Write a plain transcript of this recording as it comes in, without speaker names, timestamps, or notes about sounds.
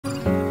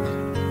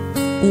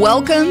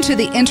Welcome to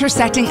the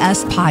Intersecting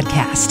Us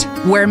podcast,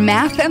 where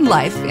math and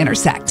life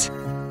intersect.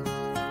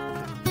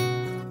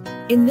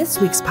 In this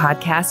week's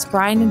podcast,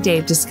 Brian and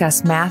Dave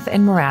discuss math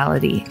and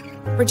morality,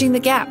 bridging the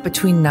gap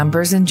between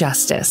numbers and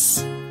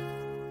justice.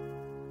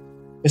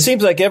 It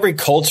seems like every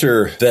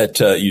culture that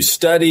you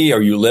study or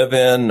you live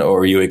in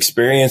or you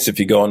experience if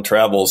you go on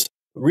travels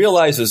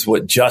realizes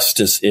what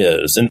justice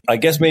is. And I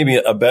guess maybe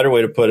a better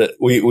way to put it,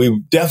 we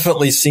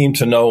definitely seem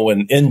to know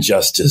when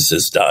injustice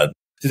is done.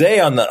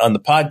 Today on the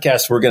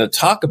podcast, we're going to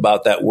talk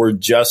about that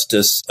word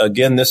justice.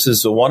 Again, this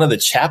is one of the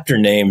chapter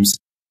names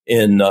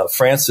in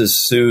Francis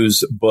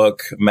Sue's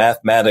book,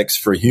 Mathematics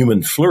for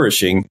Human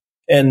Flourishing.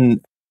 And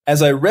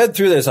as I read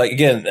through this,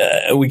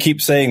 we keep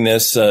saying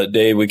this,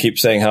 Dave, we keep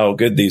saying how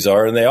good these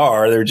are, and they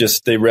are. They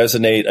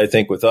resonate, I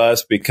think, with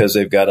us because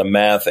they've got a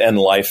math and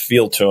life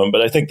feel to them.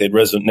 But I think they'd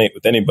resonate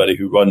with anybody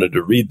who wanted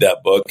to read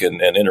that book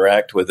and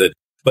interact with it.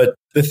 But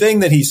the thing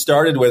that he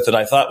started with, and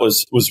I thought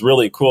was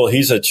really cool,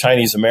 he's a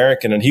Chinese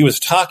American, and he was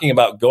talking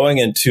about going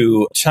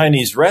into a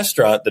Chinese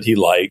restaurant that he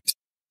liked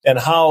and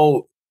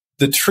how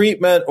the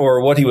treatment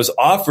or what he was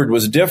offered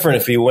was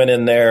different if he went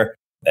in there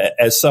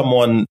as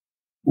someone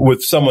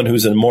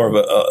who's in more of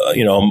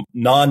a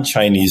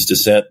non-Chinese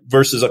descent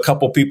versus a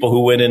couple people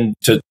who went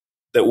into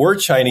that were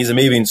Chinese and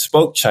maybe even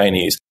spoke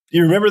Chinese. Do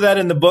you remember that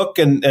in the book?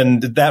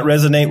 And did that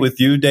resonate with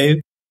you,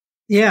 Dave?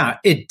 Yeah,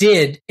 it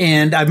did.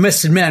 And I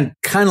must admit, I'm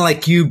kind of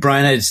like you,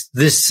 Brian.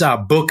 This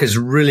book is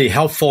really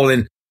helpful.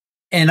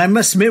 And I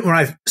must admit,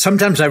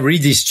 sometimes I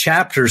read these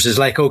chapters, it's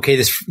like,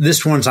 okay,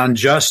 this one's on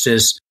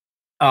justice.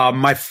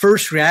 My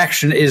first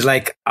reaction is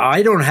like,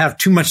 I don't have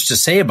too much to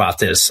say about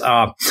this,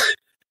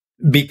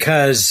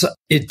 because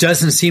it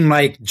doesn't seem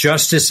like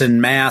justice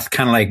and math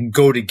kind of like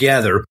go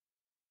together.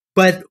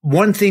 But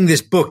one thing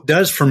this book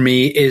does for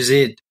me is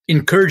it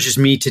encourages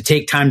me to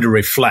take time to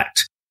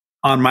reflect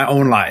on my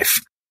own life.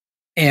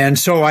 And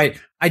so I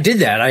did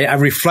that. I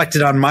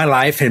reflected on my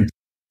life.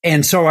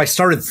 And so I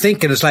started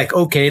thinking, it's like,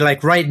 okay,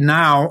 like right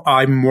now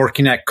I'm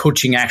working at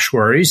Coaching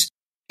Actuaries,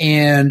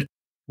 and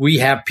we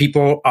have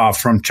people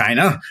from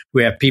China.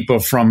 We have people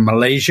from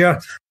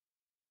Malaysia.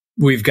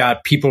 We've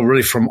got people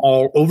really from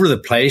all over the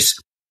place.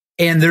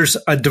 And there's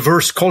a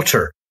diverse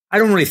culture. I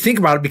don't really think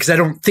about it because I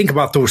don't think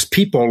about those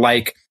people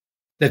like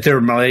that they're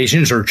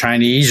Malaysians or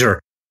Chinese, or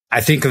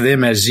I think of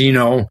them as,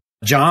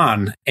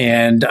 John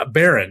and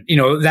Baron,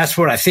 that's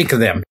what I think of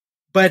them.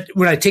 But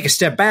when I take a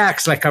step back,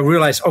 it's like I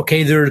realize,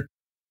 okay,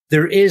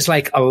 there is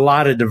like a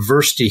lot of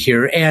diversity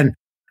here. And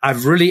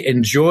I've really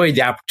enjoyed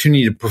the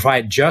opportunity to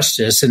provide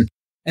justice. And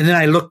then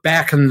I look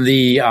back on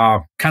the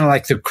kind of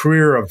like the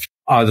career of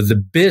the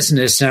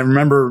business. And I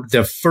remember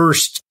the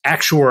first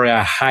actuary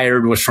I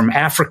hired was from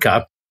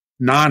Africa,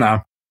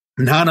 Nana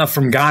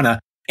from Ghana.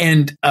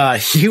 And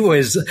he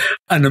was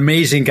an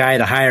amazing guy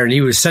to hire. And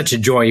he was such a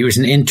joy. He was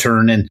an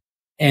intern.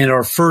 And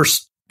our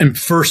first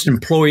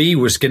employee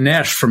was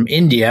Ganesh from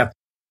India.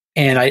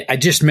 And I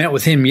just met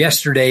with him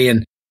yesterday,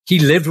 and he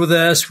lived with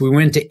us. We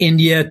went to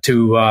India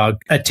to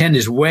attend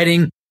his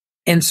wedding.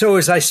 And so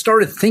as I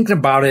started thinking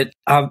about it,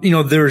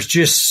 there's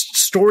just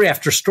story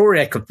after story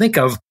I could think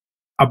of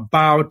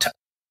about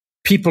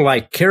people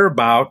I care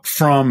about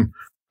from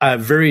a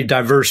very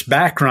diverse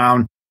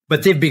background,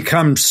 but they've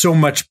become so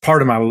much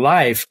part of my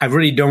life. I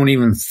really don't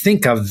even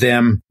think of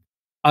them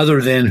other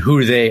than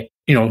who they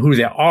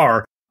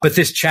are. But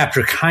this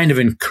chapter kind of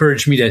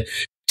encouraged me to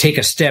take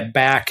a step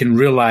back and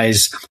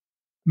realize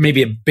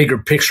maybe a bigger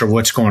picture of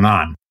what's going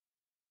on.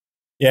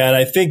 Yeah, and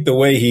I think the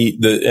way he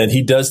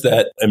does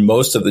that in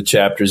most of the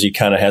chapters, he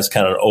kind of has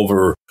kind of an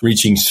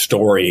overreaching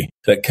story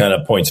that kind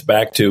of points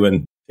back to.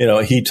 And,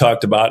 he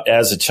talked about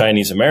as a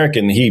Chinese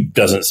American, he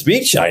doesn't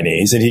speak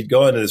Chinese, and he'd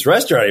go into this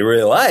restaurant he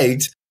really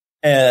liked,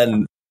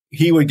 and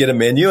he would get a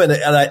menu. And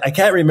I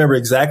can't remember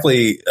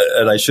exactly,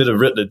 and I should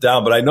have written it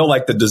down, but I know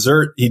like the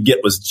dessert he'd get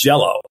was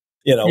Jell-O.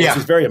 Which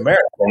is very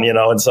American,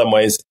 in some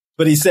ways.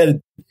 But he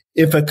said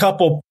if a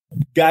couple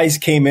guys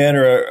came in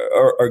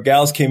or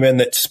gals came in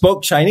that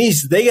spoke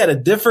Chinese, they got a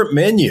different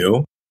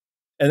menu,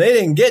 and they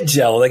didn't get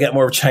Jell-O. They got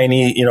more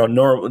Chinese,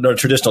 no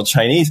traditional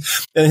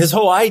Chinese. And his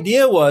whole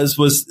idea was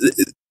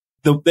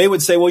they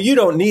would say, well, you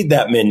don't need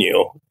that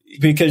menu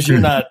because you're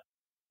not,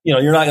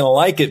 you're not going to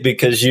like it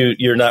because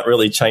you're not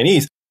really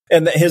Chinese.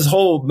 And his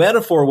whole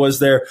metaphor was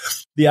the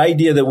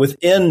idea that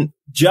within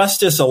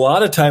justice, a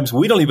lot of times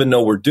we don't even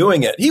know we're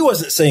doing it. He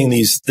wasn't saying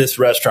this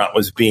restaurant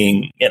was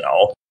being,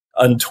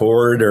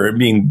 untoward or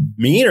being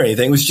mean or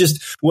anything. It was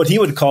just what he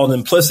would call an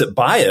implicit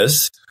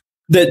bias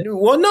that,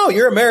 well, no,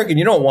 you're American.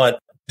 You don't want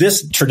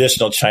this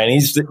traditional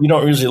Chinese. You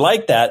don't usually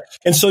like that.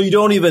 And so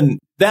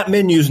that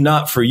menu's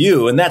not for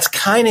you. And that's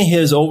kind of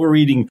his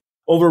overreaching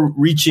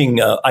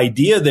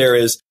idea there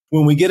is,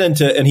 when we get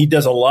into, and he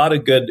does a lot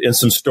of good in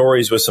some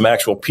stories with some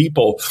actual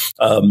people,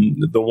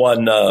 the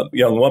one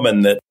young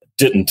woman that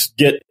didn't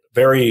get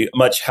very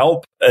much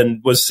help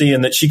and was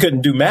seeing that she couldn't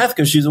do math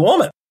because she's a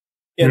woman,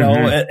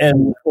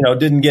 and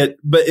didn't get,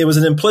 but it was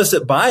an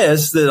implicit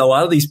bias that a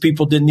lot of these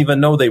people didn't even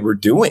know they were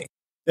doing.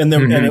 And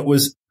there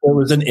was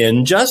an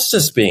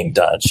injustice being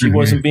done. She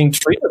wasn't being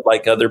treated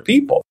like other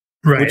people.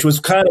 which was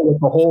kind of what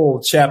the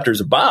whole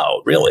chapter's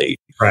about, really.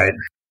 Right.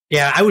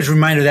 Yeah, I was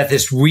reminded that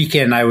this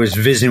weekend I was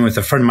visiting with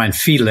a friend of mine,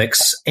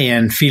 Felix,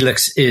 and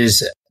Felix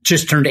is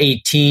just turned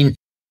 18.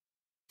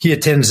 He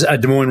attends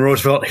Des Moines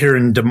Roosevelt here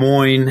in Des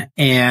Moines,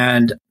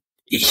 and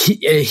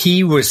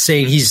he was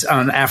saying he's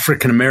an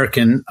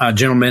African-American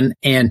gentleman,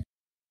 and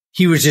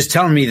he was just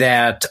telling me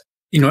that,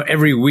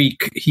 every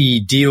week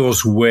he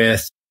deals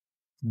with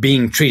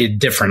being treated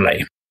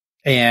differently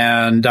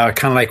and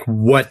kind of like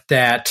what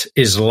that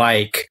is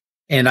like.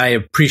 And I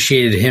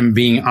appreciated him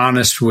being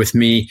honest with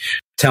me,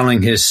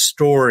 telling his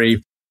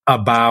story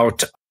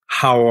about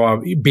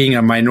how being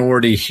a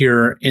minority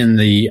here in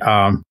the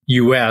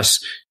U.S.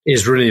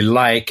 is really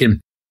like.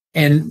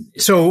 And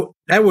so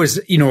that was,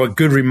 a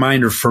good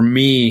reminder for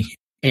me.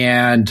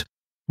 And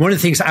one of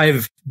the things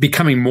I've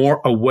becoming more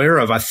aware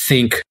of, I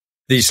think,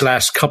 these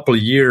last couple of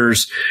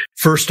years,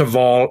 first of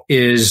all,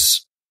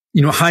 is,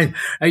 you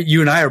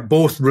and I are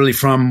both really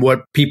from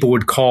what people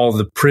would call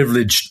the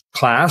privileged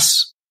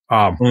class.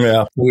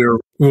 We're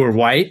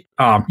white.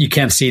 You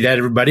can't see that,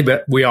 everybody,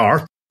 but we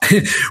are.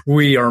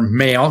 We are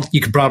male. You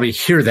can probably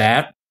hear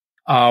that.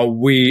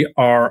 We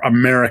are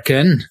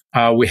American.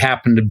 We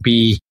happen to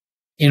be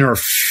in our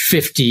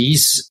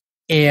 50s,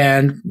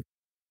 and,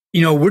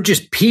 we're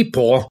just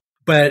people.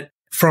 But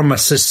from a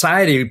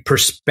society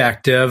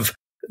perspective,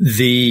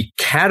 the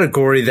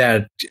category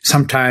that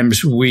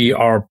sometimes we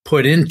are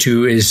put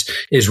into is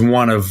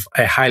one of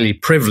a highly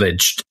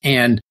privileged.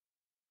 And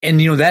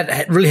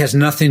that really has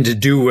nothing to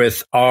do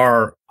with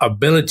our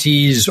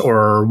abilities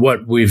or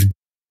what we've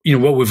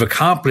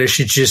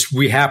accomplished. It's just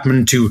we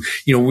happen to,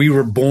 we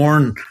were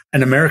born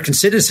an American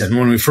citizen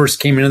when we first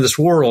came into this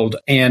world.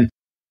 And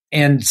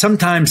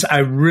sometimes I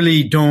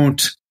really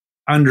don't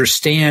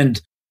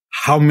understand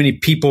how many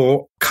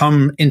people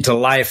come into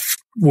life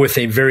with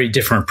a very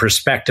different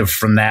perspective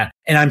from that.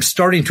 And I'm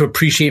starting to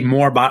appreciate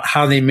more about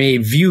how they may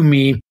view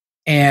me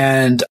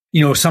and,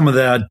 some of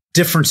the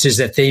differences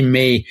that they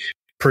may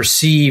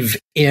perceive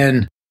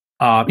in,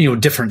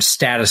 different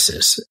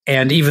statuses.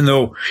 And even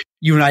though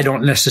you and I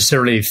don't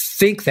necessarily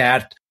think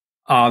that,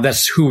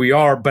 that's who we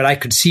are, but I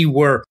could see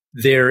where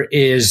there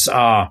is,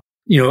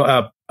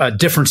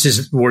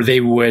 differences where they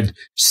would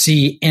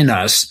see in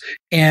us.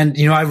 And,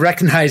 I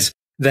recognize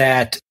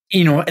that,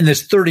 in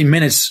this 30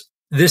 minutes,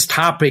 this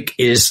topic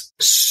is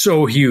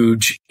so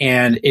huge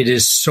and it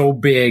is so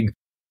big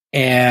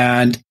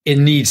and it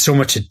needs so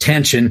much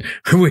attention.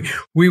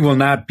 We will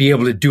not be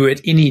able to do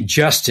it any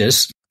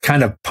justice,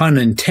 kind of pun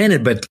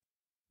intended, but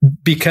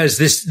because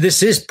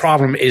this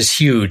problem is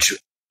huge.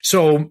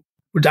 So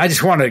I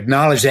just want to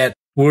acknowledge that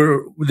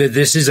that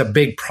this is a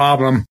big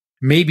problem.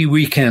 Maybe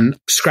we can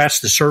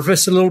scratch the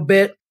surface a little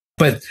bit,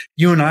 but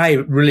you and I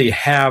really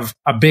have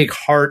a big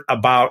heart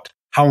about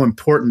how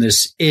important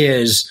this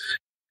is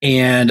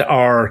and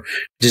our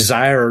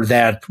desire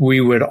that we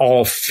would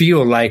all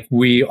feel like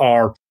we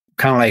are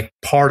kind of like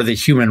part of the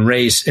human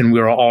race and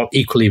we're all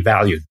equally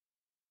valued.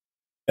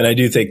 And I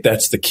do think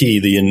that's the key.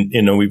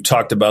 We've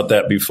talked about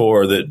that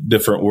before, that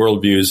different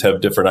worldviews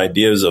have different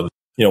ideas of,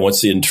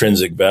 what's the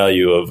intrinsic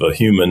value of a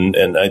human.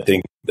 And I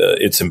think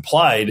it's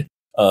implied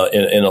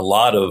in a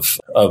lot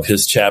of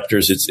his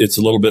chapters. It's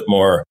a little bit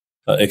more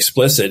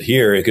explicit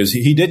here because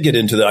he did get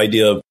into the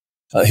idea of,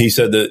 he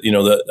said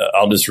that,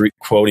 I'll just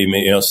quote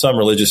him, some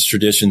religious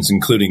traditions,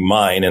 including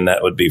mine, and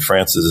that would be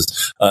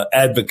Francis's,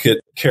 advocate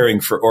caring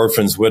for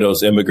orphans,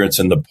 widows, immigrants,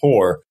 and the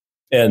poor.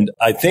 And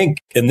I think,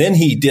 and then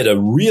he did a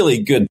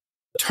really good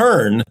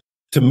turn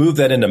to move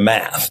that into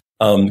math.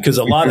 Because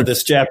a lot of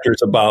this chapter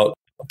is about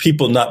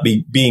people not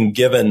being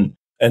given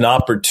an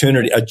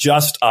opportunity, a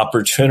just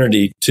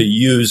opportunity to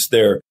use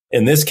their,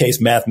 in this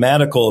case,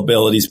 mathematical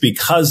abilities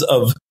because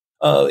of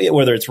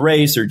whether it's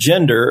race or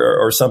gender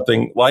or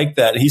something like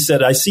that. He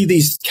said, I see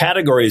these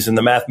categories in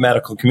the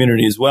mathematical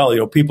community as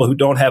well. People who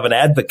don't have an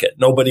advocate,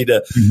 nobody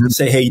to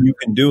say, hey, you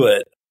can do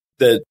it,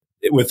 that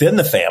within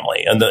the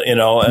family and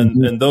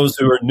and those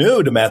who are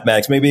new to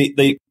mathematics, maybe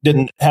they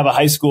didn't have a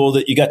high school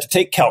that you got to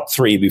take Calc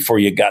 3 before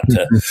you got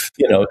to,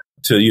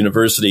 to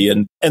university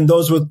and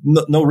those with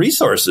no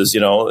resources,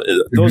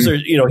 those are,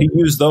 he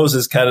used those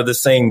as kind of the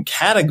same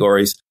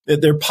categories.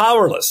 They're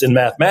powerless in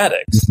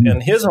mathematics.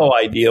 And his whole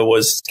idea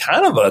was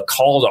kind of a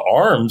call to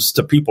arms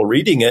to people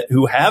reading it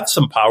who have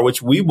some power,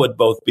 which we would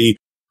both be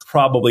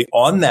probably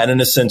on that in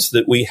a sense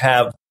that we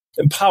have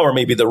power,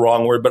 maybe the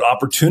wrong word, but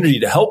opportunity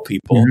to help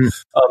people.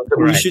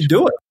 We should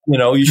do it.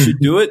 You should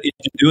do it. You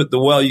should do it the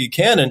well you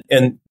can.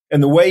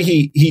 And the way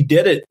he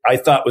did it, I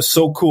thought was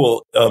so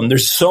cool.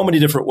 There's so many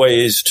different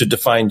ways to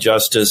define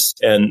justice.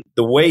 And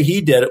the way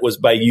he did it was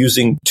by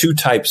using two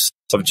types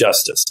of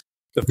justice.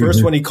 The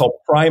first one he called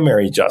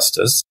primary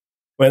justice.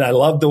 And I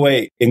love the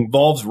way it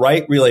involves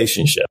right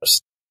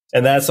relationships.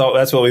 And that's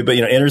what we've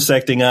been,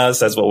 intersecting us.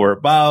 That's what we're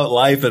about.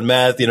 Life and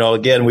math.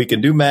 Again, we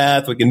can do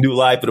math, we can do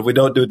life, but if we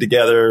don't do it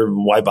together,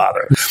 why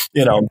bother?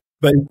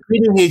 But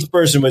treating each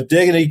person with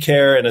dignity,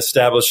 care, and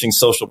establishing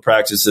social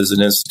practices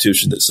and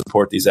institutions that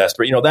support these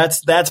aspects.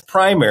 That's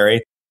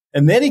primary.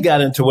 And then he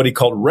got into what he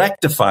called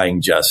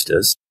rectifying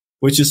justice,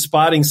 which is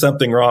spotting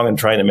something wrong and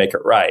trying to make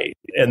it right.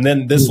 And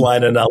then this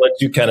line, and I'll let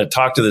you kind of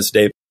talk to this,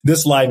 Dave.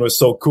 This line was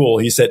so cool.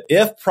 He said,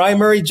 if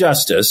primary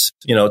justice,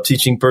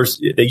 teaching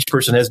each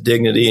person has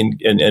dignity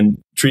and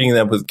treating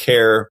them with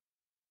care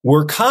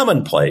were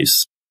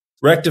commonplace,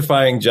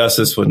 rectifying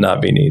justice would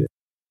not be needed.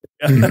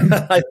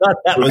 I thought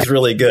that was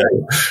really good.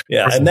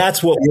 Yeah. And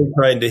that's what we're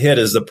trying to hit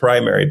is the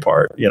primary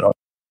part,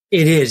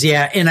 It is.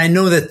 Yeah. And I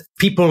know that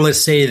people,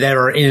 let's say, that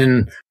are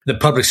in the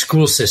public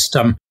school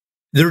system,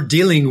 they're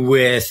dealing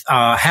with,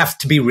 have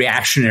to be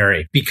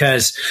reactionary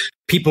because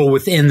people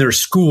within their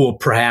school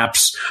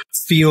perhaps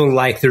feel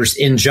like there's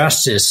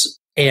injustice.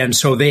 And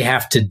so they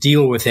have to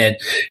deal with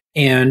it.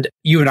 And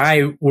you and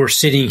I were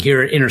sitting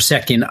here at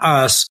Intersecting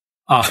Us.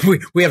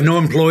 We have no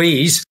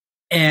employees,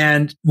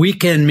 and we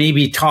can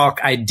maybe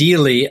talk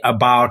ideally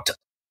about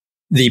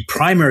the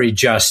primary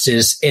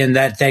justice, and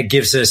that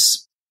gives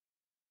us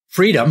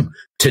freedom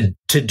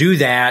to do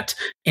that.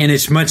 And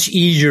it's much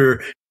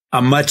easier,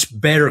 a much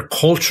better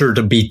culture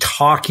to be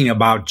talking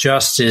about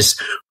justice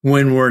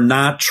when we're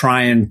not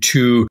trying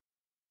to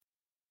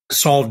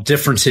solve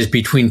differences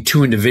between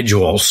two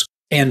individuals.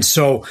 And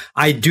so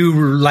I do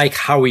like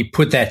how we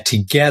put that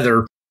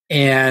together.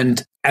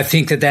 And I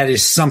think that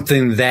is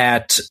something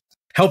that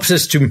helps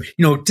us to,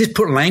 just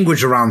put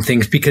language around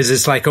things, because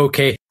it's like,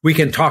 okay, we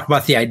can talk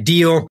about the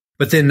ideal,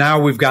 but then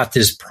now we've got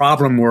this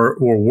problem we're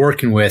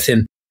working with.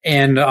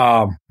 And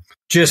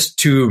just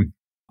to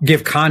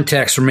give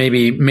context or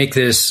maybe make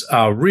this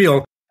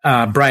real,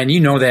 Brian, you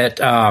know that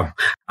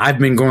I've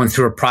been going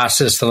through a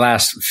process the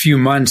last few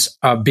months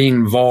of being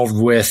involved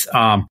with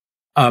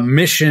a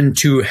mission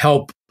to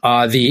help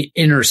the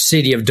inner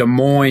city of Des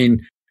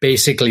Moines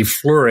basically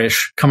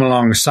flourish, come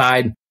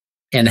alongside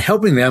and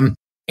helping them.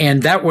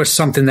 And that was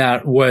something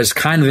that was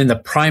kind of in the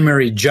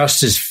primary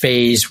justice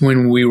phase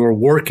when we were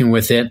working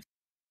with it.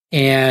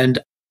 And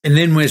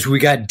then as we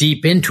got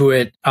deep into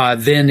it,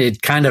 then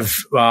it kind of,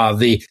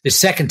 the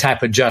second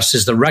type of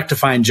justice, the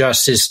rectifying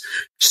justice,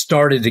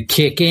 started to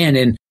kick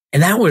in.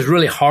 And that was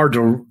really hard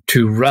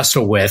to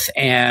wrestle with.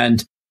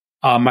 And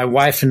my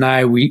wife and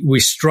I,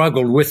 we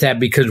struggled with that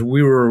because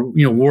we were,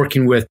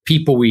 working with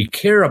people we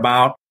care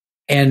about.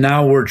 And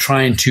now we're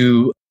trying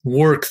to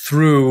work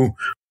through,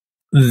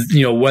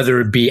 whether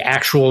it be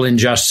actual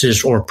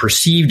injustice or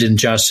perceived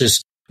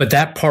injustice. But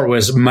that part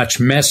was much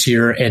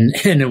messier and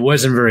it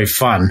wasn't very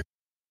fun.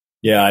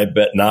 Yeah, I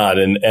bet not.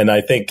 And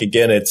I think,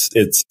 again, it's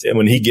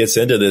when he gets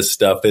into this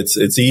stuff,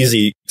 it's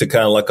easy to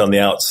kind of look on the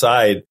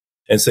outside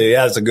and say,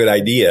 yeah, it's a good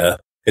idea.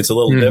 It's a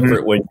little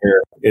different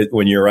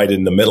when you're right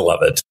in the middle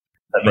of it.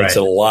 That makes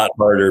it a lot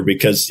harder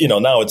because,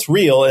 now it's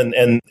real.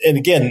 And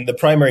again, the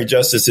primary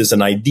justice is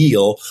an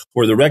ideal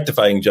where the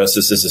rectifying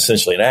justice is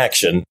essentially an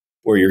action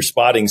where you're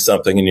spotting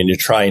something and you're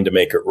trying to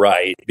make it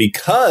right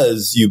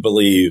because you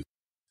believe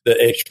that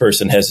each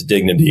person has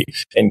dignity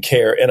and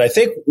care. And I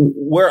think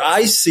where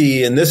I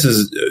see, and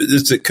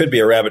it could be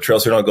a rabbit trail,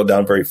 so we don't go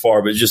down very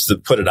far, but just to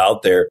put it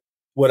out there,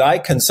 what I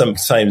can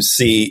sometimes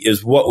see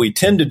is what we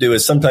tend to do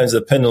is sometimes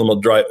the pendulum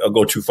will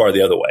go too far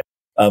the other way.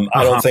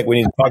 I don't think we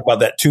need to talk about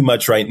that too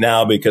much right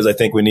now because I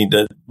think we need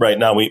to, right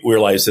now we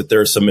realize that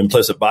there are some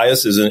implicit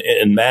biases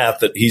in math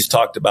that he's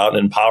talked about,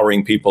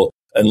 empowering people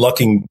and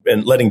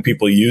letting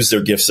people use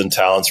their gifts and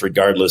talents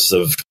regardless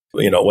of,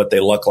 what they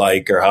look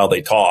like or how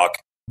they talk.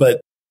 But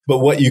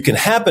what you can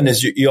happen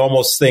is you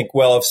almost think,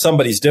 well, if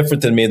somebody's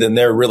different than me, then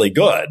they're really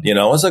good.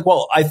 It's like,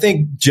 well, I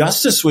think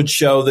justice would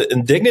show that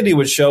and dignity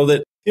would show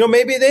that,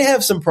 maybe they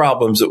have some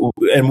problems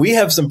and we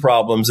have some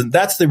problems. And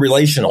that's the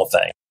relational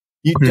thing.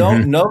 You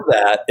don't know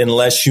that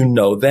unless you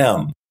know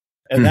them.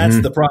 And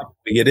that's the problem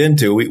we get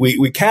into.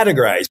 We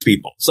categorize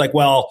people. It's like,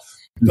 well,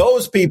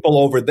 those people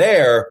over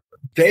there,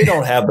 they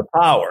don't have the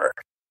power.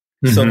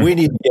 So we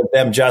need to give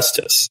them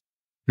justice.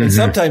 And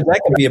sometimes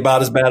that can be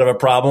about as bad of a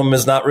problem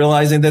as not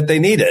realizing that they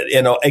need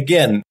it.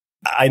 Again,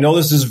 I know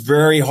this is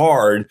very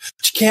hard,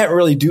 but you can't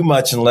really do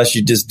much unless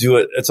you just do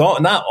it. It's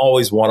not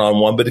always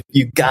one-on-one, but if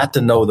you got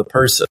to know the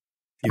person.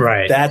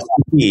 Right. That's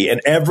the key. And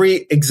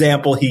every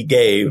example he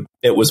gave,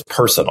 it was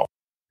personal.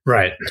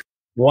 Right.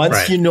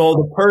 Once you know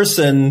the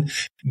person,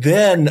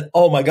 then,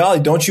 oh my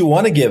God, don't you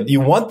want to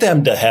you want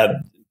them to have,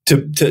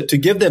 to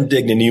give them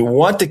dignity. You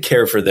want to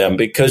care for them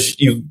because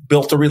you've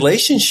built a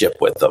relationship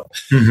with them.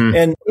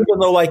 And even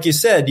though, like you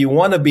said, you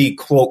want to be,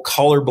 quote,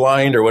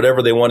 colorblind or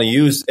whatever they want to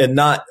use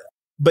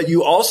but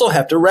you also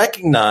have to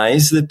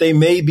recognize that they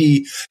may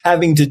be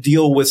having to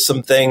deal with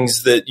some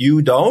things that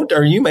you don't,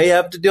 or you may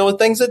have to deal with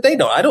things that they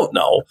don't. I don't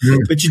know,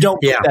 but you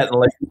don't get that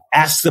unless you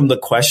ask them the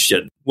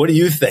question. What do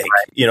you think?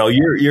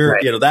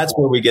 That's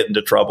where we get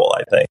into trouble,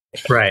 I think.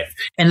 Right.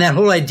 And that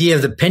whole idea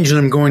of the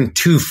pendulum going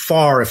too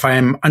far, if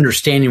I'm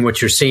understanding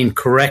what you're saying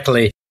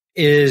correctly,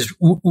 is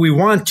we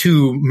want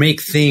to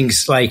make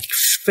things like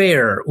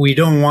fair. We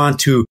don't want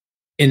to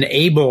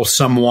enable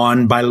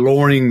someone by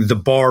lowering the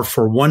bar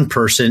for one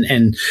person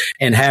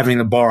and having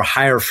the bar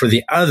higher for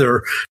the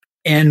other.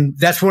 And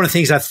that's one of the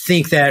things I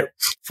think that,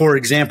 for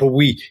example,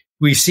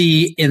 we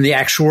see in the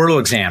actuarial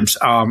exams.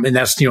 And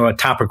that's, a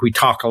topic we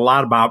talk a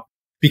lot about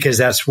because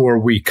that's where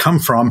we come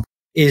from.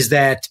 is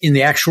that in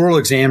the actuarial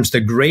exams,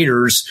 the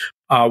graders,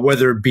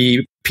 whether it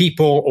be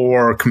people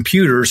or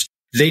computers,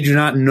 they do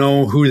not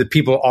know who the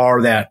people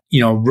are that,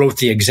 wrote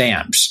the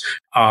exams.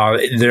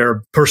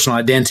 Their personal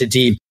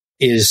identity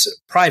is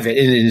private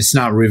and it's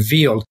not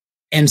revealed.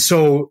 And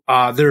so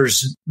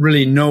there's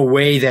really no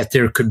way that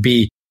there could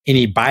be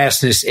any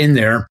biasness in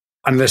there,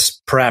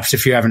 unless perhaps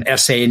if you have an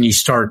essay and you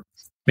start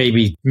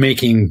maybe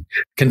making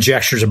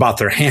conjectures about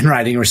their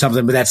handwriting or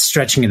something, but that's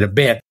stretching it a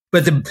bit.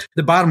 But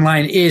the bottom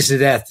line is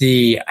that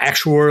the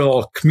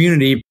actuarial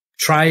community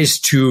tries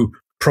to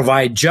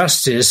provide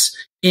justice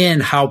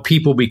in how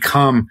people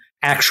become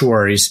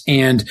actuaries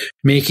and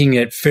making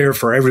it fair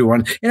for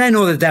everyone. And I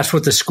know that that's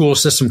what the school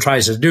system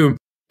tries to do.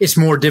 It's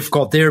more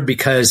difficult there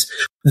because,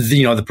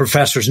 the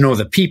professors know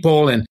the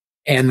people and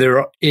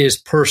there is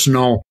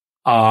personal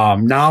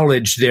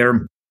knowledge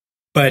there.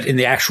 But in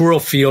the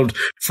actuarial field,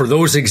 for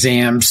those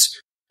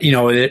exams,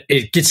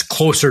 it gets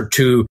closer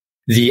to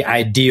the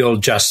ideal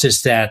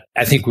justice that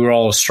I think we're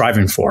all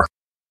striving for.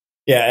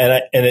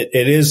 Yeah,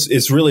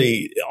 it's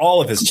really,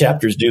 all of his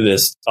chapters do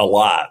this a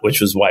lot,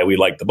 which is why we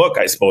like the book,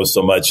 I suppose,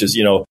 so much, is,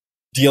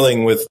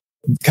 dealing with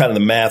kind of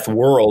the math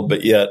world,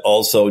 but yet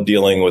also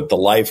dealing with the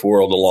life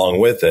world along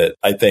with it.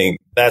 I think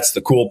that's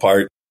the cool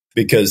part,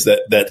 because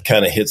that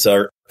kind of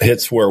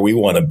hits where we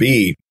want to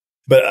be.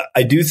 But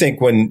I do think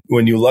when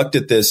you looked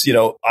at this,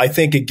 I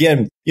think,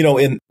 again,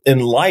 in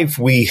life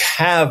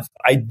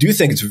I do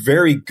think it's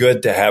very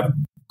good to have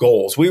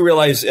goals. We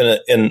realize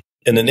in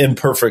an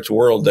imperfect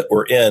world that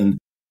we're in,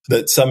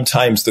 that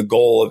sometimes the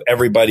goal of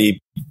everybody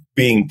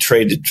being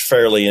treated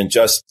fairly and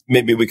just,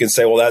 maybe we can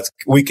say, well,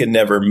 we can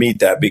never meet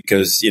that,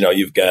 because,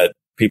 you've got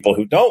people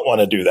who don't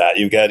want to do that.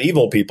 You've got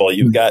evil people.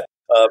 You've got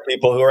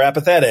people who are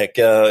apathetic,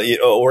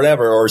 or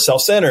whatever, or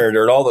self-centered,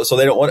 or all that. So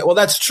they don't want it. Well,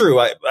 that's true.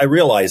 I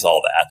realize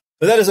all that,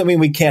 but that doesn't mean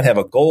we can't have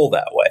a goal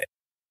that way.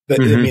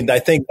 I mean, I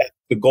think that's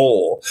the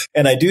goal.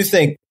 And I do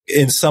think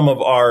in some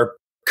of our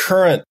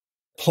current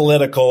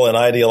political and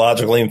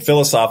ideologically and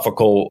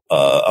philosophical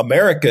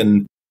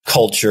American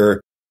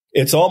culture,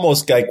 it's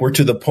almost like we're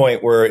to the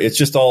point where it's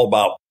just all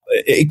about,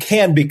 it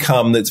can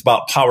become, it's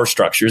about power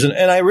structures.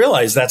 And I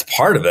realize that's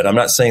part of it. I'm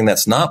not saying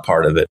that's not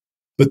part of it.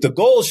 But the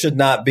goal should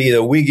not be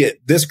that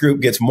this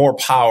group gets more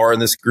power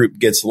and this group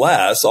gets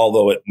less,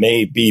 although it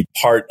may be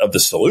part of the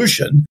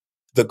solution.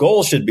 The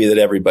goal should be that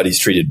everybody's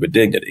treated with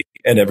dignity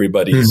and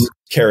everybody's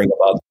caring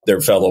about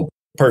their fellow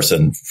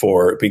person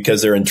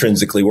because they're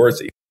intrinsically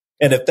worthy.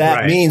 And if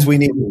that means we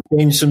need to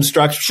change some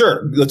structure,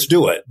 sure, let's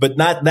do it. But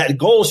that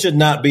goal should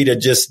not be to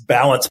just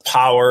balance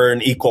power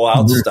and equal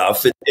out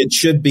stuff. It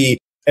should be,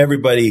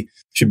 everybody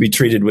should be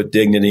treated with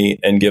dignity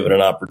and given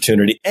an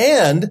opportunity.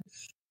 And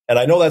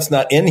I know that's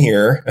not in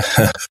here,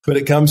 but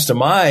it comes to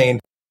mind.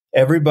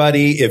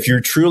 Everybody, if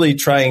you're truly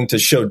trying to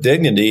show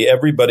dignity,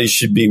 everybody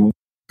should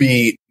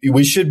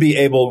we should be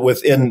able,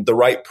 within the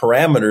right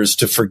parameters,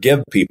 to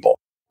forgive people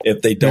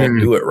if they don't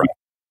do it right.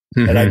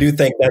 And I do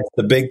think that's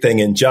the big thing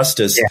in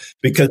justice,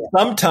 because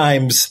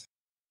sometimes,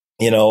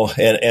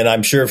 and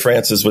I'm sure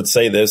Francis would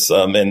say this,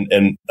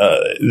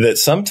 that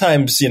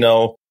sometimes,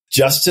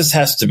 justice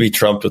has to be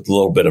trumped with a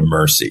little bit of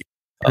mercy.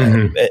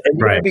 And you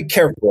got to be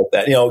careful with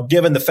that,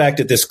 given the fact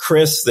that this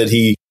Chris that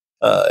he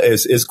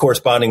is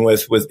corresponding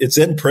with, it's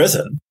in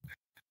prison.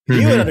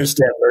 He would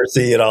understand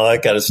mercy and all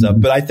that kind of stuff.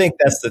 But I think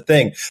that's the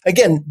thing.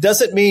 Again,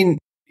 doesn't mean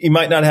you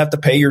might not have to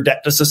pay your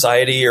debt to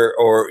society,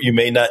 or you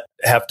may not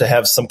have to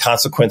have some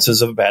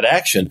consequences of bad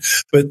action.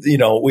 But,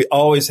 we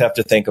always have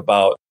to think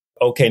about,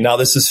 okay, now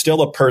this is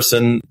still a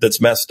person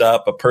that's messed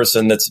up, a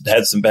person that's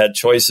had some bad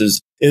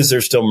choices. Is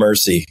there still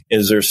mercy?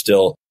 Is there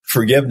still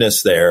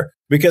forgiveness there?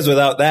 Because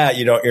without that,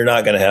 you're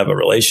not going to have a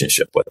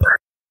relationship with them.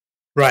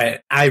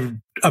 Right. I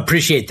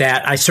appreciate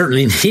that. I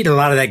certainly need a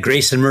lot of that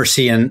grace and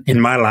mercy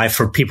in my life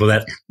for people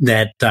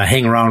that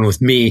hang around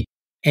with me.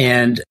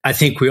 And I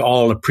think we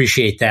all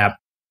appreciate that.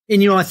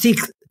 And, I think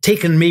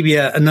taking maybe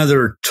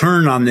another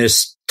turn on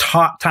this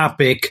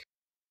topic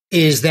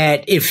is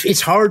that if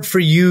it's hard for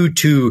you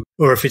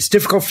or if it's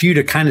difficult for you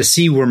to kind of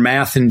see where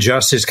math and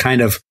justice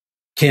kind of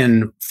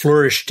can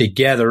flourish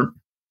together,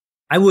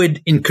 I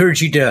would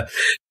encourage you to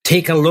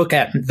take a look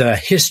at the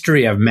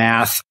history of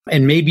math.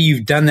 And maybe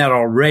you've done that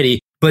already,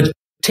 but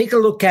take a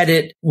look at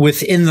it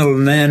within the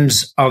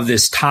lens of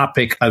this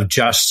topic of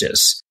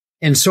justice.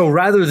 And so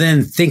rather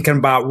than thinking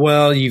about,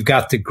 well, you've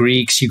got the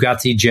Greeks, you've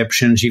got the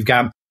Egyptians, you've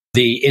got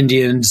the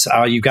Indians,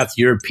 you've got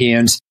the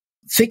Europeans,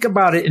 think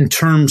about it in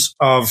terms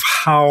of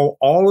how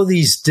all of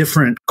these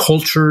different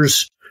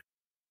cultures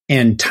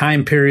and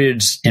time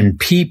periods and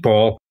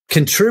people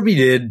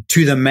contributed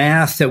to the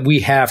math that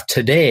we have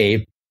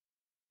today.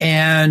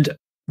 And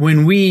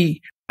when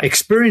we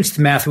experience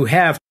the math we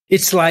have,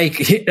 it's like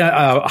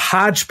a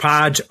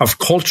hodgepodge of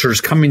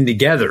cultures coming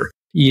together.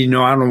 I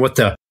don't know what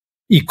the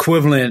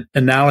equivalent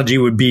analogy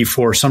would be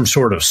for some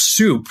sort of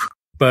soup,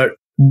 but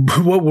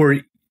what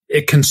we're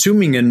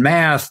consuming in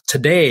math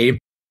today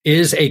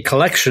is a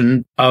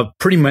collection of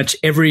pretty much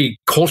every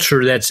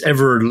culture that's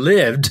ever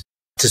lived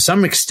to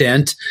some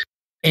extent.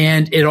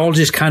 and it all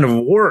just kind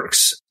of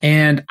works.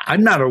 And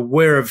I'm not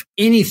aware of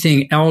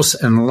anything else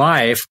in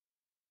life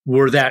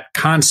where that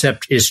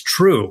concept is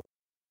true.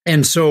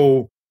 And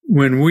so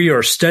when we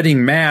are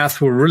studying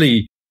math, we're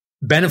really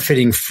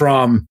benefiting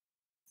from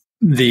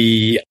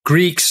the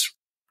Greeks,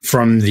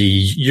 from the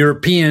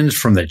Europeans,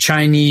 from the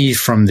Chinese,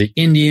 from the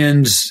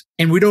Indians,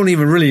 and we don't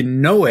even really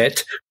know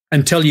it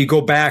until you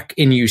go back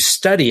and you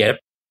study it.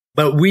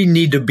 But we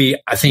need to be,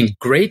 I think,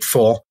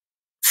 grateful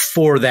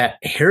for that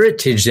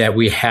heritage that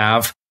we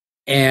have,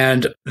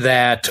 and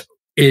that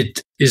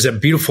it is a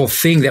beautiful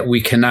thing that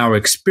we can now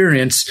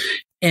experience.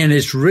 And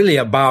it's really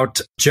about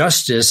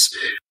justice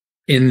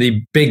in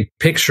the big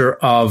picture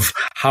of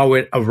how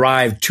it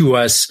arrived to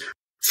us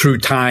through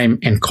time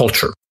and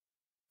culture.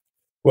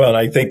 Well, and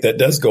I think that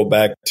does go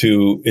back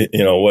to,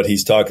 what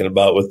he's talking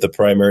about with the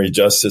primary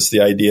justice,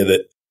 the idea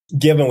that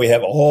given we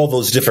have all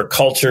those different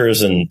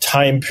cultures and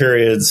time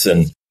periods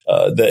and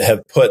that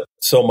have put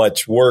so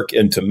much work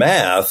into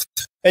math,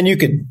 and you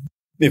could,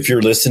 if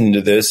you're listening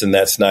to this and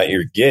that's not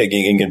your gig,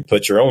 you can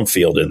put your own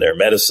field in there,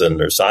 medicine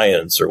or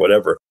science or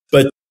whatever.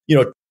 But,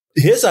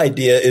 his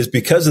idea is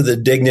because of the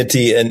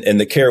dignity and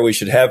the care we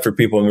should have for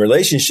people in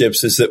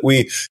relationships is that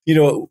we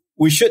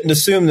shouldn't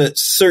assume that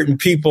certain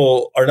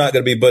people are not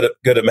going to be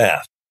good at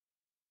math.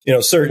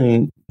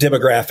 Certain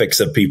demographics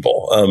of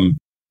people.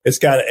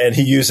 And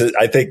he uses,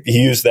 I think he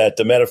used that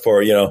the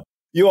metaphor, you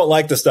won't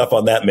like the stuff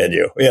on that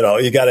menu.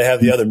 You got to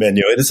have the other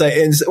menu. And it's like,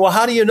 well,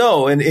 how do you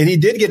know? And he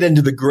did get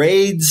into the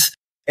grades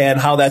and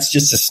how that's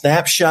just a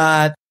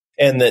snapshot.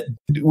 And that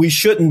we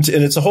shouldn't,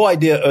 and it's a whole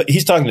idea,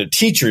 he's talking to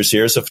teachers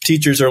here. So if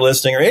teachers are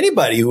listening or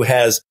anybody who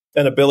has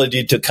an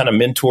ability to kind of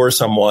mentor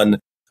someone,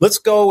 let's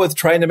go with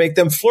trying to make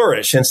them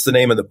flourish, hence the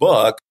name of the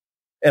book.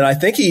 And I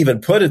think he even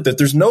put it that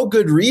there's no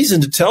good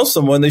reason to tell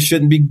someone they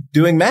shouldn't be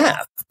doing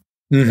math.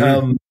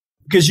 Mm-hmm.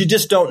 Because you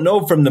just don't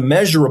know from the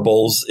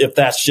measurables if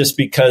that's just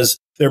because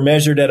they're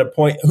measured at a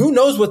point. Who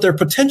knows what their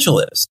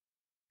potential is?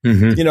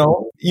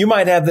 Mm-hmm. You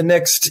might have the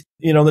next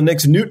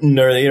Newton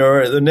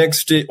or the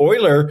next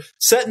Euler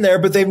sitting there,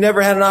 but they've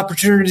never had an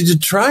opportunity to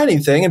try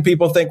anything. And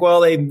people think,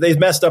 well, they've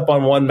messed up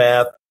on one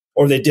math,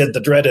 or they did the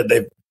dreaded,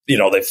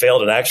 they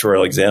failed an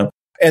actuarial exam.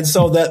 And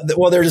so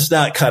they're just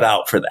not cut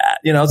out for that.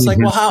 It's mm-hmm. like,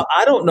 well, how?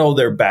 I don't know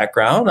their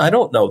background. I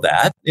don't know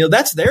that.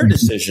 That's their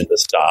decision to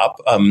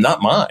stop,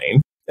 not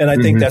mine. And I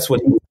think that's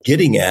what he was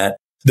getting at,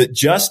 that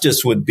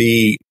justice would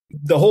be,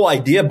 the whole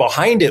idea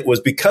behind it was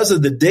because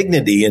of the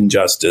dignity in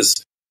justice,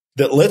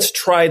 that let's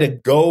try to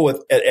go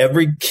at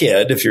every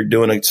kid, if you're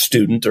doing a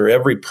student, or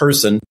every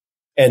person,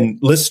 and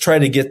let's try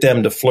to get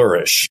them to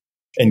flourish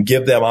and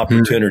give them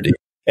opportunity.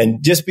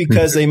 And just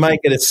because they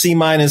might get a C-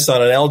 on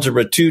an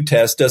Algebra 2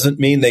 test doesn't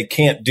mean they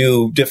can't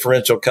do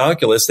differential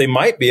calculus. They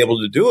might be able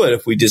to do it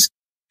if we just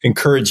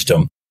encouraged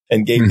them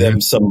and gave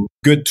them some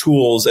good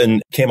tools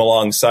and came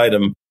alongside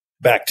them.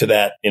 Back to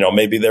that,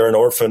 maybe they're an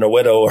orphan, a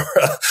widow,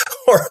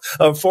 or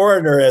a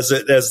foreigner, as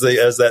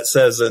that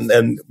says,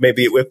 and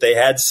maybe if they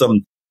had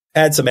some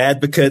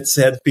advocates,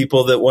 had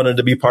people that wanted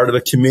to be part of a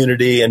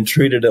community and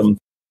treated them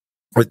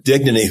with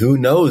dignity, who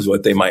knows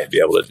what they might be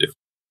able to do.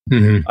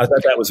 Mm-hmm. I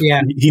thought that was,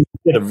 he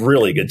did a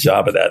really good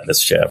job of that in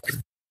this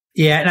chapter.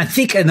 Yeah. And I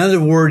think another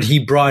word he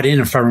brought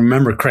in, if I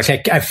remember correctly,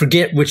 I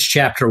forget which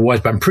chapter it was,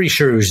 but I'm pretty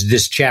sure it was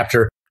this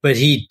chapter, but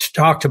he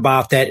talked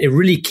about that it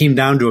really came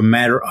down to a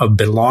matter of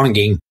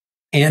belonging.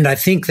 And I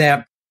think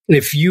that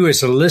if you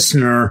as a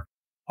listener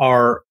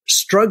are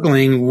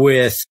struggling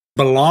with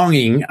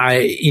belonging,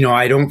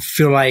 I don't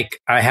feel like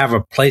I have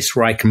a place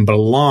where I can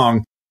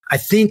belong. I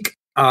think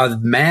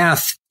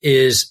math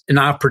is an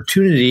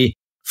opportunity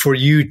for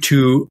you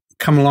to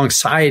come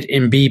alongside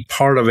and be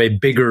part of a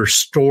bigger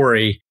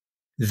story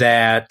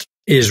that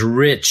is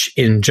rich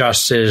in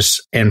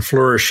justice and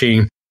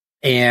flourishing.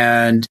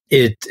 And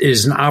it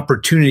is an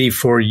opportunity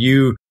for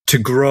you to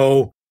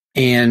grow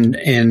and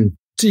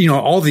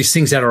all these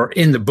things that are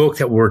in the book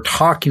that we're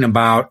talking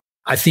about.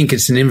 I think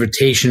it's an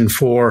invitation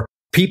for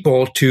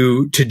people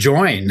to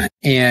join,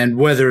 and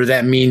whether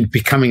that means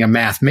becoming a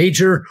math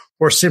major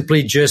or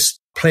simply just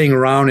playing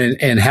around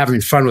and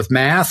having fun with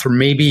math, or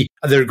maybe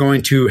they're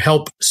going to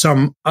help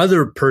some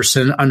other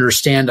person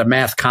understand a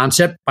math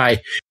concept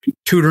by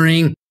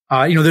tutoring.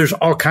 There's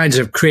all kinds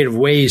of creative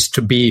ways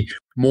to be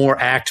more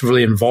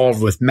actively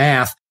involved with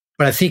math.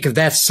 But I think if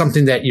that's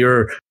something that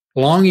you're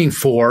longing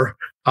for,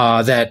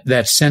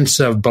 that sense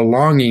of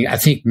belonging, I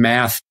think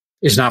math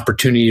is an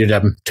opportunity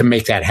to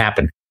make that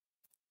happen.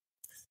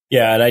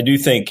 Yeah, and I do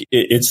think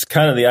it's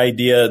kind of the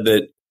idea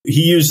that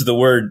he used the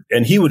word,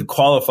 and he would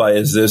qualify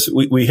as this.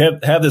 We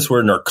have this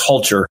word in our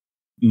culture,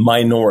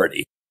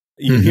 minority.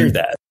 You hear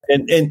that,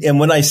 and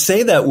when I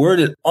say that word,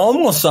 it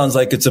almost sounds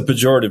like it's a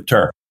pejorative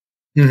term.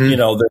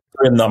 That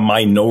you're in the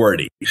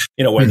minority.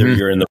 Whether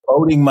you're in the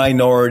voting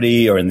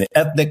minority or in the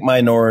ethnic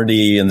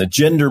minority, and the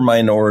gender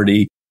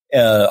minority.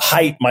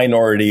 Height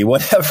minority,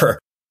 whatever.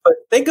 But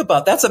think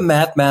about, that's a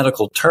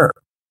mathematical term.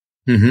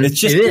 Mm-hmm. It's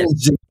just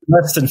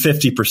less than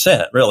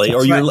 50%, really.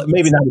 That's or you're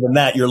maybe not even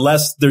that. You're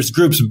less. There's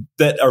groups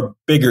that are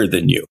bigger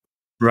than you.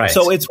 Right.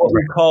 So it's what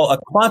we call a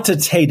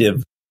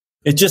quantitative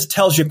It just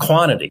tells you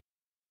quantity.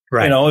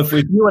 Right. You know, if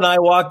you and I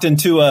walked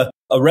into a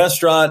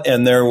restaurant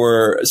and there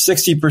were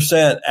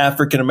 60%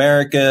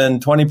 African-American,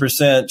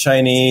 20%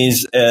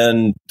 Chinese,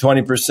 and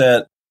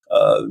 20%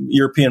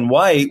 European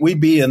white,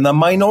 we'd be in the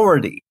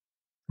minority.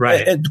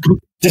 Right.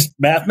 Just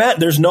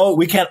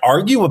we can't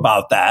argue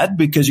about that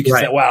because you can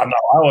say, well,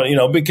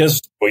 no, because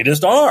we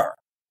just are.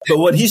 But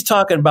what he's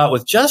talking about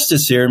with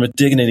justice here and with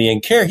dignity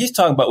and care, he's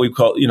talking about what we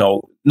call,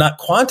 not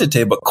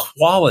quantitative, but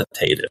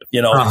qualitative.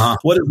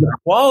 What is the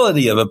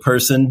quality of a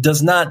person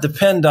does not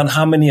depend on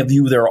how many of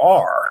you there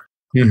are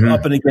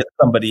up and against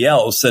somebody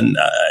else. And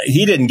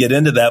he didn't get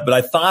into that, but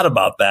I thought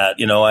about that.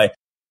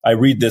 I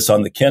read this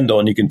on the Kindle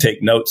and you can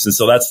take notes. And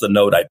so that's the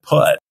note I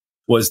put,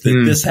 was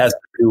that this has to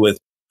do with,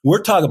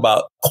 we're talking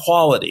about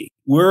quality.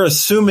 We're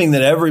assuming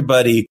that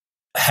everybody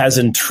has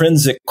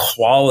intrinsic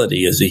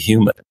quality as a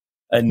human.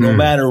 And no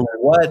matter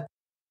what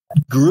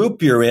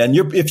group you're in,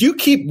 if you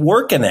keep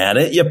working at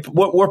it,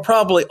 we're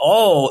probably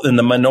all in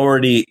the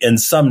minority in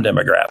some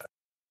demographic.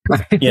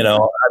 Like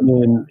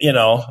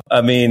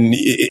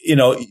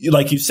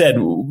you said,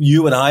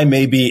 you and I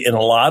may be in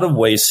a lot of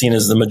ways seen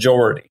as the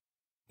majority.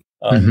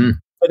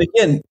 But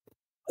again,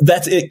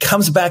 it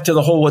comes back to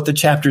the whole what the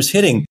chapter's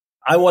hitting.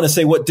 I want to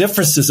say, what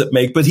difference does it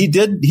make? But he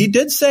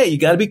did say you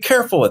got to be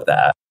careful with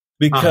that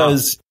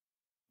because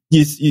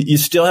you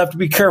still have to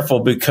be careful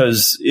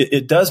because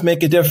it does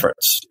make a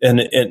difference.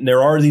 And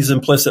there are these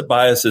implicit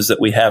biases that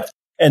we have.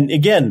 And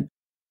again,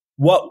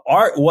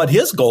 what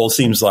his goal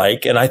seems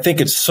like, and I think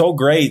it's so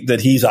great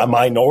that he's a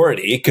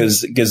minority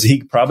because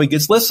he probably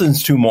gets listened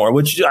to more,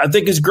 which I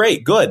think is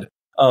great. Good.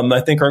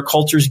 I think our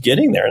culture's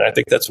getting there, and I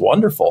think that's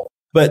wonderful.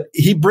 But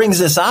he brings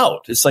this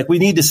out. It's like we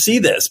need to see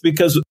this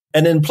because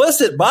an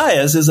implicit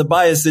bias is a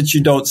bias that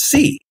you don't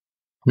see.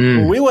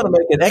 Well, we want to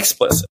make it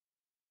explicit.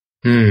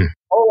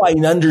 Oh, I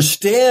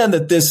understand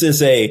that this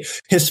is a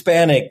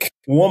Hispanic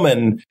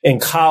woman in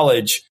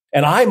college,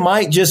 and I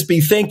might just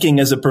be thinking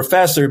as a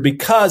professor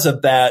because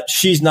of that,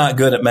 she's not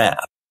good at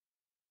math.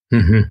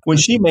 When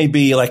she may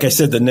be, like I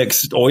said, the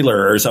next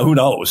Euler or so, who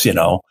knows, give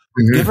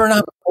her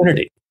an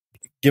opportunity.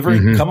 Give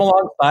her, come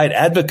alongside,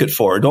 advocate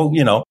for her. Don't,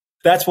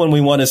 that's when we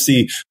want to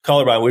see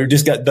colorblind. We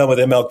just got done with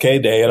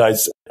MLK Day, and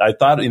I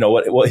thought,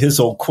 what his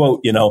old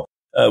quote,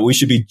 we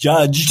should be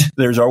judged.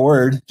 There's our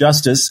word,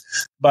 justice,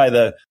 by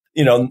the,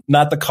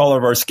 not the color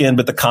of our skin,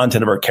 but the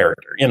content of our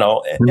character,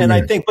 And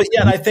I think,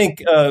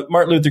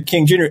 Martin Luther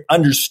King Jr.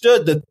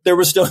 understood that there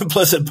were still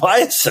implicit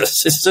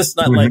biases. It's just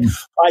not like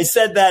I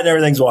said that and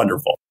everything's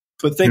wonderful.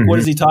 But think, what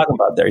is he talking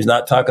about there? He's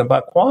not talking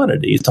about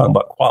quantity. He's talking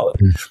about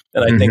quality.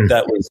 And I think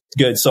that was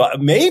good. So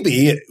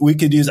maybe we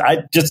could use,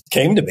 I just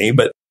came to me,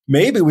 but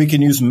maybe we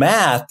can use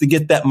math to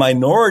get that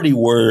minority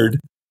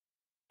word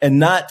and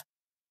not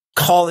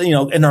call,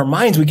 in our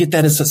minds, we get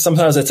that as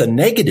sometimes it's a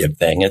negative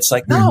thing. It's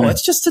like, no,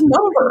 it's just a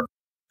number.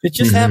 It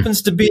just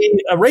happens to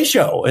be a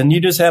ratio and you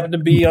just happen to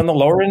be on the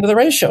lower end of the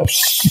ratio.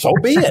 So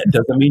be it.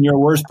 Doesn't mean you're a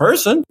worse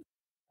person.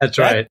 That's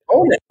right.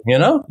 Own it,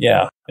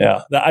 Yeah.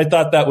 I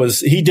thought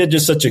he did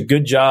just such a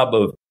good job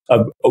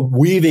of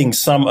weaving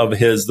some of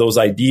those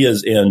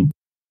ideas in,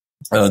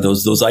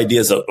 those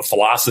ideas of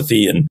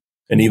philosophy and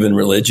even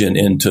religion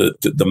into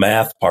the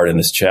math part in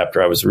this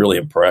chapter. I was really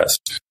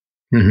impressed.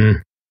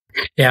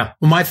 Yeah.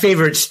 Well, my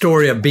favorite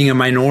story of being a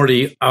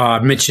minority,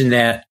 mentioned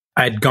that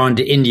I'd gone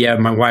to India.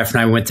 My wife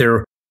and I went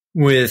there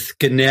with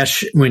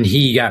Ganesh when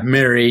he got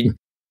married.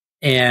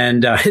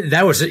 And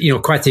that was,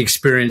 quite the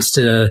experience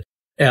to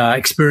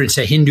experience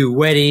a Hindu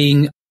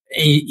wedding.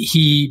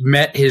 He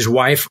met his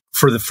wife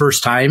for the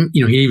first time.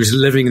 He was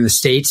living in the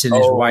States and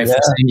his wife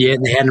was in India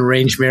and they had an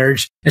arranged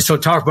marriage. And so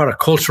talk about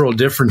cultural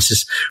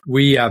differences.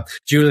 We,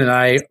 Julie and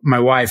I, my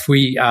wife,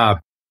 we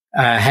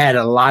had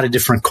a lot of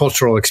different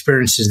cultural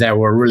experiences that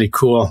were really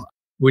cool.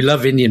 We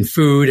love Indian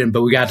food,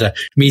 but we got to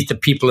meet the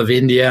people of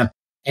India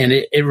and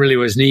it really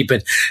was neat.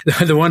 But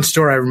the one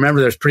story I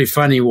remember that was pretty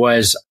funny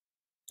was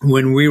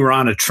when we were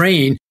on a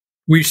train,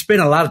 we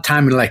spent a lot of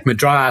time in like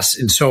Madras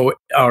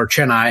or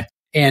Chennai,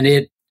 and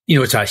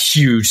it's a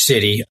huge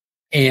city.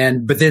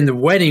 But then the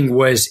wedding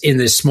was in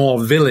this small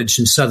village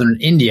in southern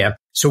India.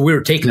 So we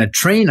were taking a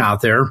train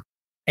out there,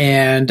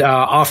 and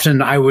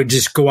often I would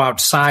just go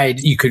outside.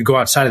 You could go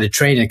outside of the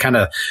train and kind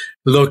of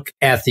look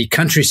at the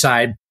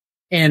countryside.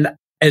 And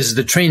as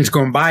the train's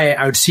going by,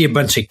 I would see a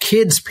bunch of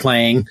kids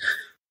playing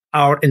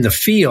out in the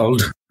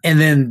field. And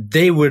then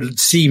they would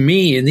see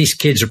me, and these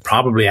kids are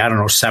probably,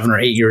 7 or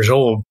 8 years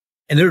old.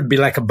 And there would be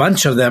like a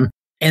bunch of them.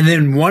 And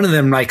then one of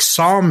them like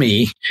saw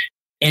me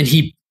and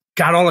he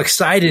got all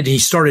excited. He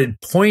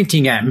started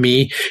pointing at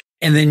me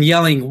and then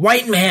yelling,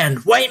 white man,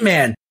 white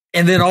man.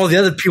 And then all the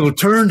other people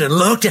turned and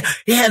looked.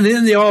 And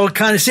then they all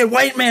kind of said,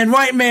 white man,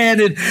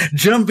 and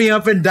jumping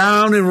up and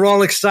down, and we're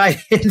all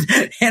excited.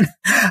 And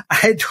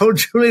I told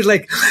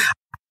Julie,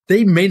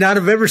 they may not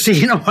have ever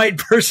seen a white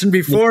person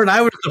before. And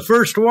I was the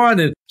first one.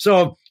 And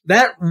so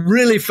that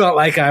really felt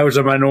like I was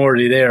a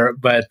minority there.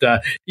 But,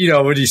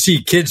 when you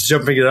see kids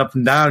jumping up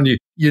and down,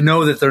 you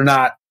know that they're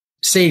not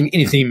saying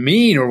anything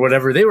mean or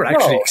whatever. They were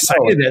actually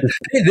excited that,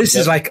 hey, this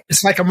is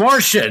it's like a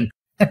Martian.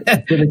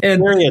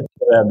 experience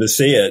for them to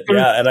see it.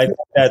 Yeah. And I think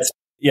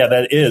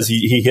that is,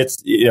 he hits,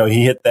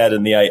 he hit that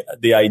in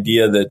the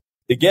idea that,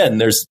 again,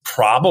 there's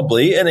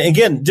probably, and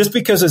again, just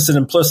because it's an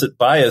implicit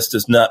bias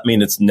does not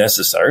mean it's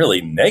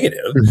necessarily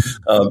negative.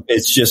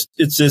 It's just,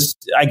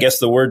 I guess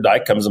the word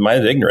that comes to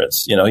mind is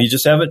ignorance. You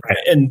just have it.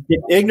 And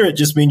ignorant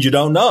just means you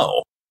don't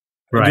know.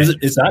 Right.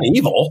 It's not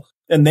evil.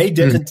 And they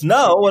didn't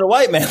know what a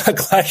white man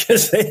looked like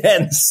because they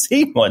hadn't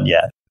seen one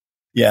yet.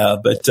 Yeah.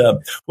 But,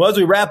 as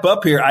we wrap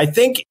up here, I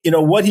think,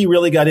 what he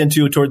really got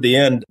into toward the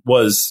end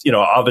was,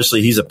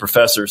 obviously he's a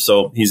professor,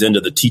 so he's into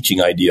the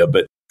teaching idea,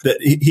 but that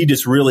he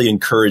just really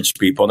encouraged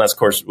people. And that's, of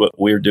course, what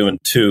we're doing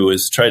too,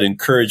 is try to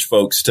encourage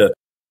folks to,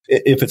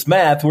 if it's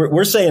math,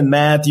 we're saying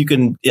math, you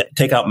can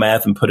take out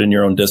math and put in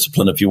your own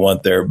discipline if you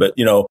want there. But,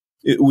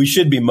 we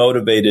should be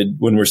motivated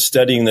when we're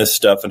studying this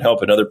stuff and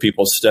helping other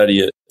people study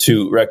it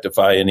to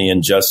rectify any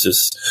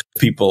injustice.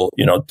 People,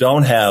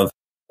 don't have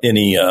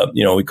any,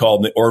 we call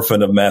them the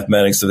orphan of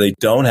mathematics. If they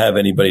don't have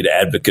anybody to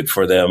advocate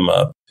for them,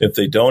 if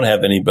they don't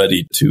have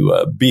anybody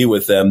to be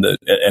with them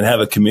and have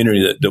a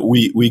community that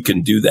we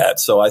can do that.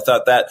 So I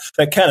thought that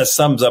kind of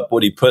sums up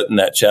what he put in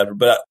that chapter.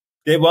 But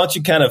Dave, why don't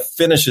you kind of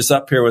finish us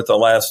up here with the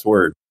last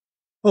word?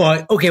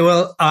 Well, okay.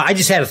 Well, I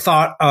just had a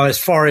thought as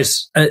far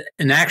as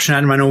an action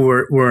item. I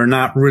know we're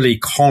not really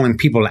calling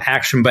people to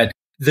action, but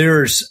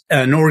there's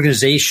a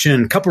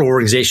couple of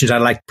organizations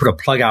I'd like to put a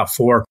plug out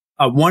for.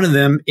 One of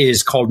them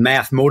is called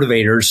Math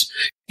Motivators,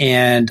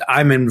 and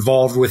I'm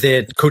involved with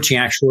it. Coaching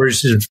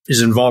Actuaries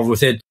is involved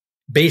with it.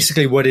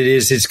 Basically, what it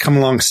is come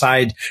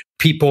alongside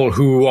people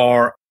who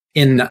are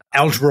in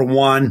Algebra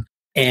 1,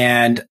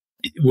 and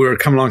we're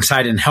coming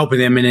alongside and helping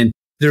them. And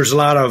there's a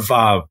lot of,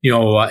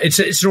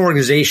 it's an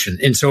organization.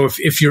 And so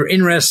if you're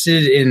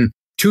interested in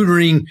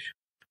tutoring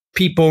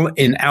people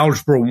in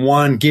Algebra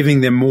 1,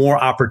 giving them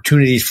more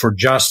opportunities for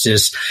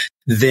justice,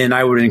 then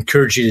I would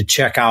encourage you to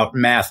check out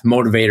Math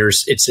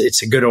Motivators.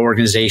 It's a good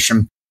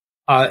organization.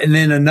 And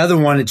then another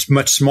one, it's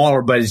much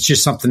smaller, but it's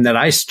just something that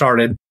I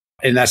started,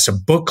 and that's a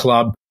book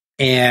club.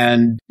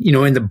 And,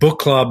 in the book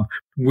club,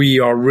 we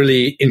are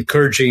really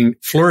encouraging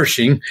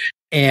flourishing.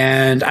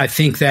 And I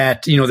think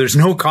that, there's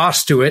no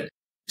cost to it.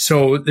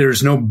 So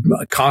there's no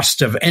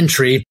cost of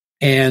entry,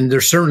 and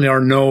there certainly are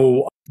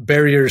no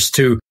barriers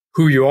to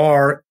who you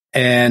are.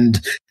 And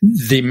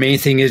the main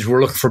thing is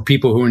we're looking for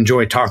people who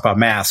enjoy talking about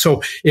math.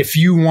 So if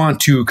you want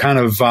to kind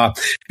of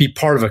be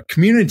part of a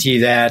community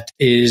that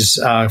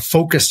is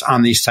focused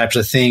on these types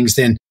of things,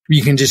 then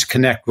you can just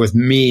connect with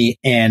me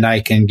and I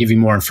can give you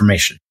more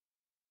information.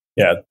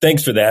 Yeah,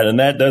 thanks for that.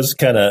 And that does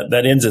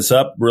that ends us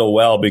up real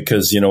well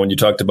because, when you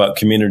talked about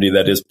community,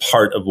 that is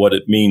part of what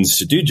it means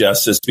to do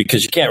justice,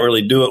 because you can't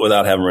really do it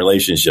without having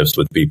relationships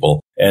with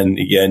people. And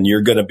again,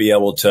 you're going to be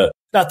able to,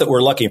 not that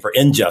we're looking for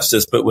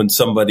injustice, but when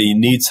somebody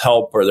needs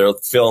help or they're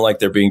feeling like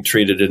they're being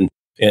treated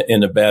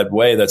in a bad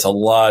way, that's a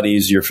lot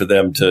easier for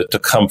them to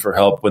come for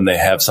help when they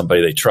have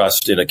somebody they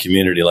trust in a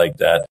community like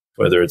that,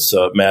 whether it's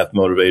Math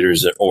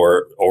Motivators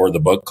or the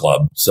book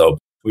club. So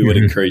we would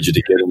encourage you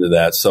to get into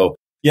that. So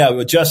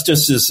yeah,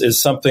 justice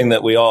is something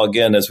that we all,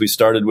 again, as we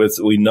started with,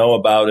 we know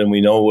about and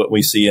we know what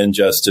we see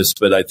injustice.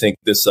 But I think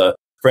this,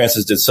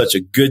 Francis did such a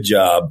good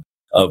job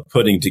of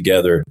putting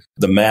together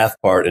the math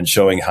part and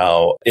showing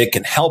how it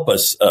can help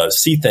us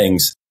see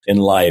things in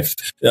life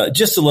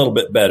just a little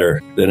bit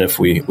better than if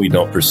we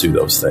don't pursue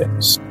those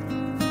things.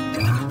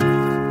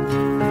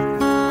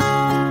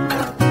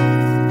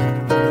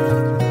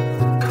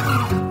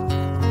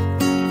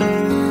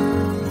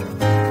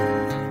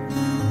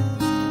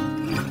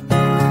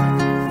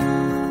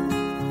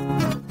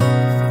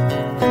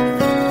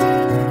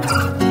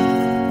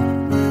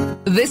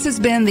 This has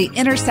been the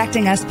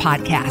Intersecting Us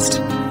podcast.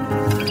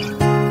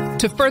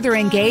 To further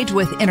engage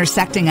with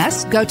Intersecting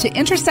Us, go to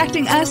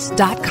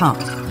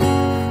intersectingus.com.